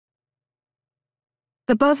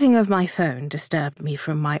The buzzing of my phone disturbed me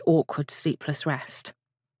from my awkward, sleepless rest.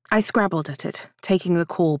 I scrabbled at it, taking the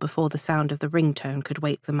call before the sound of the ringtone could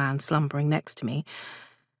wake the man slumbering next to me.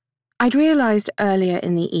 I'd realised earlier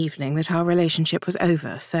in the evening that our relationship was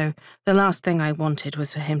over, so the last thing I wanted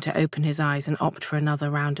was for him to open his eyes and opt for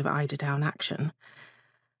another round of eiderdown action.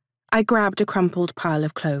 I grabbed a crumpled pile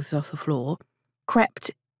of clothes off the floor,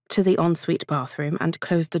 crept to the ensuite bathroom, and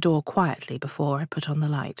closed the door quietly before I put on the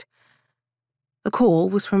light. The call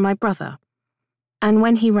was from my brother, and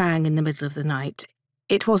when he rang in the middle of the night,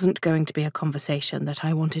 it wasn't going to be a conversation that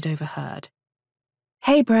I wanted overheard.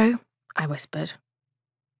 "Hey, bro," I whispered.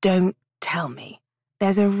 "Don't tell me.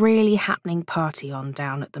 There's a really happening party on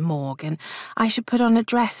down at the morgue, and I should put on a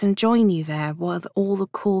dress and join you there with all the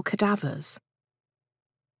cool cadavers."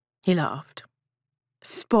 He laughed.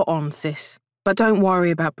 "Spot on, sis. But don't worry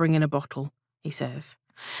about bringing a bottle," he says.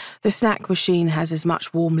 "The snack machine has as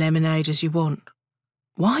much warm lemonade as you want."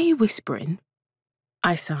 "Why are you whispering?"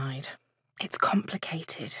 I sighed. "It's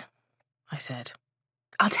complicated," I said.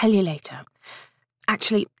 "I'll tell you later.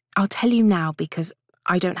 Actually, I'll tell you now because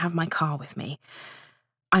I don't have my car with me.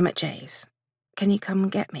 I'm at Jay's. Can you come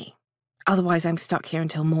and get me? Otherwise, I'm stuck here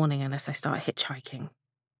until morning unless I start hitchhiking."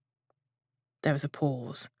 There was a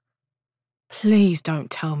pause. "Please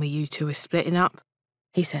don't tell me you two are splitting up,"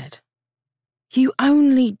 he said. "You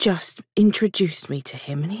only just introduced me to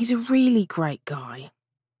him, and he's a really great guy."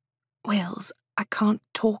 "Wills, I can't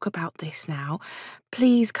talk about this now.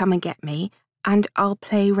 Please come and get me, and I'll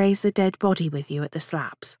play Raise the Dead Body with you at the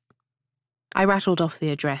Slaps." I rattled off the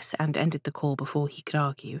address and ended the call before he could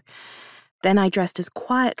argue. Then I dressed as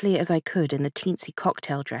quietly as I could in the teensy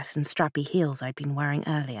cocktail dress and strappy heels I'd been wearing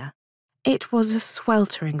earlier. It was a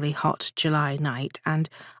swelteringly hot July night, and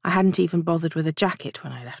I hadn't even bothered with a jacket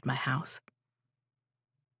when I left my house.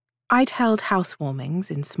 I'd held housewarmings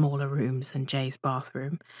in smaller rooms than Jay's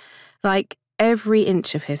bathroom. Like every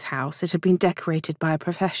inch of his house, it had been decorated by a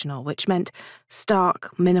professional, which meant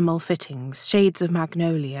stark, minimal fittings, shades of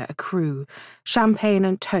magnolia, a crew, champagne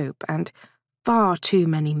and taupe, and far too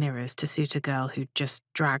many mirrors to suit a girl who'd just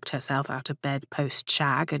dragged herself out of bed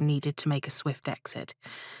post-shag and needed to make a swift exit.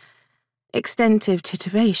 Extensive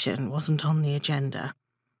titivation wasn't on the agenda.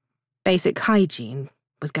 Basic hygiene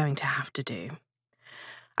was going to have to do.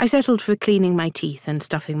 I settled for cleaning my teeth and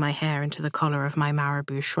stuffing my hair into the collar of my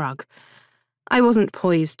marabou shrug. I wasn't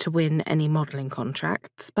poised to win any modelling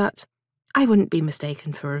contracts, but I wouldn't be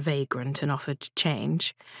mistaken for a vagrant and offered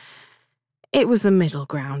change. It was the middle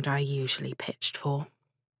ground I usually pitched for.